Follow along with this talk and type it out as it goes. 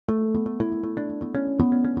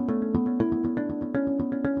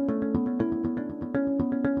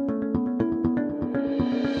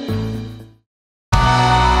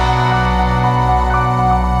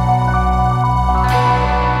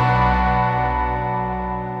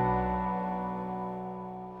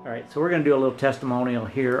right, so we're going to do a little testimonial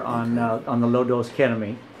here on the low dose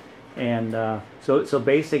ketamine, and so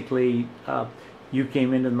basically, you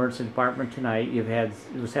came into the emergency department tonight. You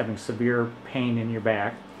was having severe pain in your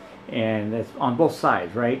back, and it's on both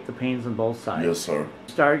sides, right? The pain's on both sides. Yes, sir.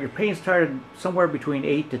 Your pain started somewhere between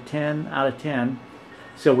 8 to 10 out of 10.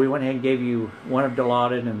 So we went ahead and gave you 1 of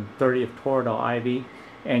Dilaudid and 30 of Toradol IV,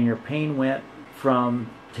 and your pain went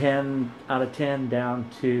from 10 out of 10 down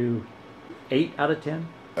to 8 out of 10?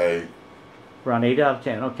 8. Around 8 out of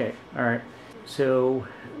 10, okay, all right. So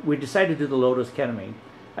we decided to do the low dose ketamine.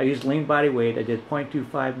 I used lean body weight. I did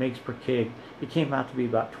 0.25 mg per kg. It came out to be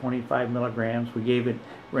about 25 milligrams. We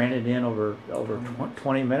ran it in over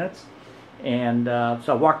 20 minutes. And so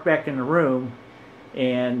I walked back in the room,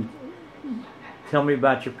 and tell me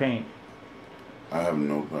about your pain. I have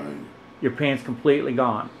no pain. Your pain's completely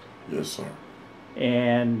gone. Yes, sir.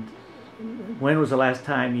 And when was the last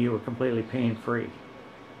time you were completely pain-free?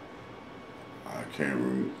 I can't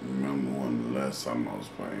remember when the last time I was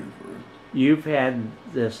pain-free. You've had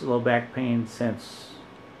this low back pain since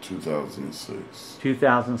 2006.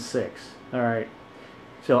 2006. All right.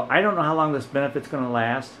 So I don't know how long this benefit's going to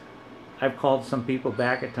last. I've called some people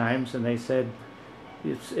back at times, and they said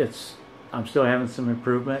I'm still having some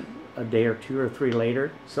improvement a day or 2 or 3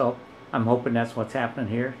 later. So I'm hoping that's what's happening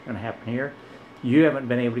here, going to happen here. You haven't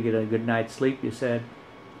been able to get a good night's sleep, you said,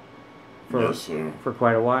 Yes, sir. for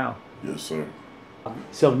quite a while. Yes, sir.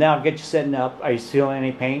 So now get you sitting up. Are you feeling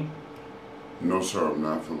any pain? No, sir. I'm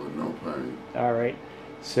not feeling no pain. All right.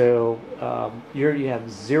 So you have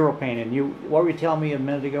 0 pain. And what were you telling me a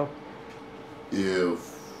minute ago?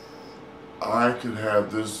 If I could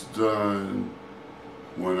have this done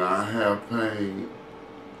when I have pain,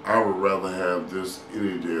 I would rather have this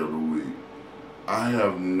any day of the week. I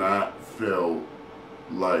have not felt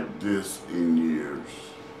like this in years.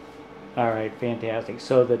 All right, fantastic.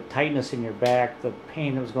 So the tightness in your back, the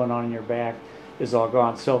pain that was going on in your back is all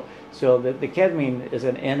gone. So the ketamine is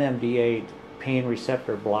an NMDA pain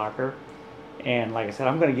receptor blocker. And like I said,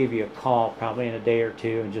 I'm going to give you a call probably in a day or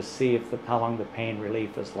 2 and just see how long the pain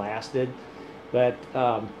relief has lasted. But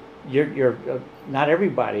not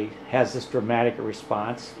everybody has this dramatic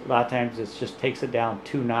response. A lot of times it just takes it down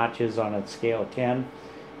 2 notches on a scale of 10.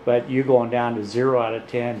 But you going down to 0 out of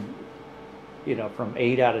 10, from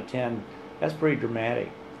 8 out of 10, that's pretty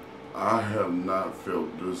dramatic. I have not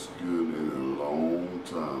felt this good in a long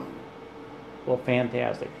time. Well,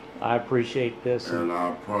 fantastic. I appreciate this. And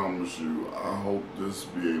I promise you, I hope this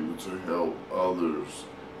will be able to help others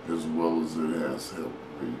as well as it has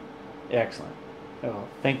helped me. Excellent. Well,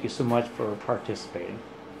 thank you so much for participating.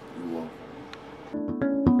 You're welcome.